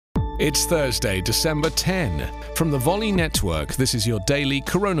It's Thursday, December 10. From the Volley Network, this is your daily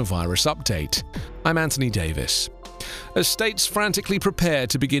coronavirus update. I'm Anthony Davis. As states frantically prepare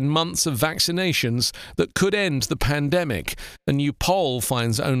to begin months of vaccinations that could end the pandemic, a new poll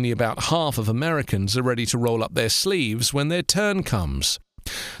finds only about half of Americans are ready to roll up their sleeves when their turn comes.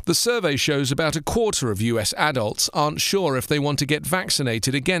 The survey shows about a quarter of US adults aren't sure if they want to get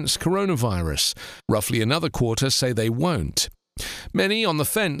vaccinated against coronavirus. Roughly another quarter say they won't. Many on the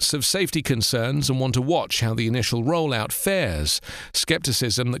fence have safety concerns and want to watch how the initial rollout fares,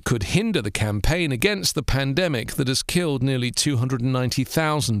 skepticism that could hinder the campaign against the pandemic that has killed nearly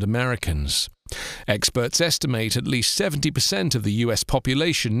 290,000 Americans. Experts estimate at least 70% of the US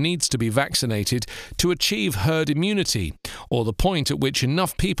population needs to be vaccinated to achieve herd immunity, or the point at which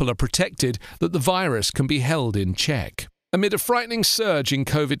enough people are protected that the virus can be held in check. Amid a frightening surge in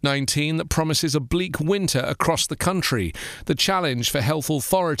COVID-19 that promises a bleak winter across the country, the challenge for health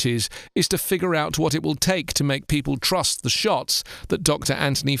authorities is to figure out what it will take to make people trust the shots that Dr.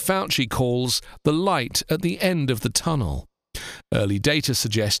 Anthony Fauci calls the light at the end of the tunnel. Early data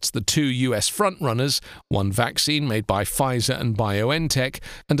suggests the two US frontrunners, one vaccine made by Pfizer and BioNTech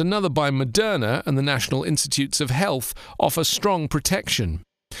and another by Moderna and the National Institutes of Health, offer strong protection.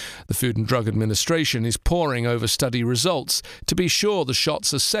 The Food and Drug Administration is poring over study results to be sure the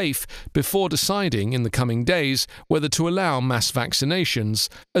shots are safe before deciding in the coming days whether to allow mass vaccinations,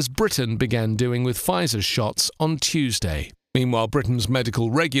 as Britain began doing with Pfizer's shots on Tuesday. Meanwhile, Britain's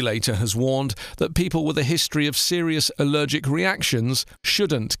medical regulator has warned that people with a history of serious allergic reactions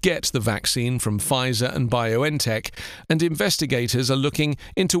shouldn't get the vaccine from Pfizer and BioNTech, and investigators are looking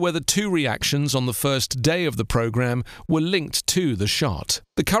into whether two reactions on the first day of the program were linked to the shot.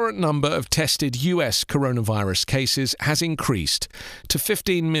 The current number of tested US coronavirus cases has increased to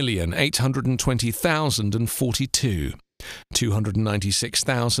 15,820,042.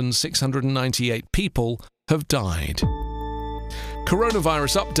 296,698 people have died.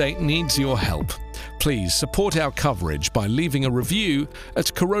 Coronavirus Update needs your help. Please support our coverage by leaving a review at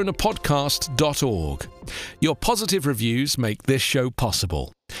coronapodcast.org. Your positive reviews make this show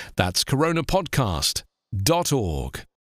possible. That's coronapodcast.org.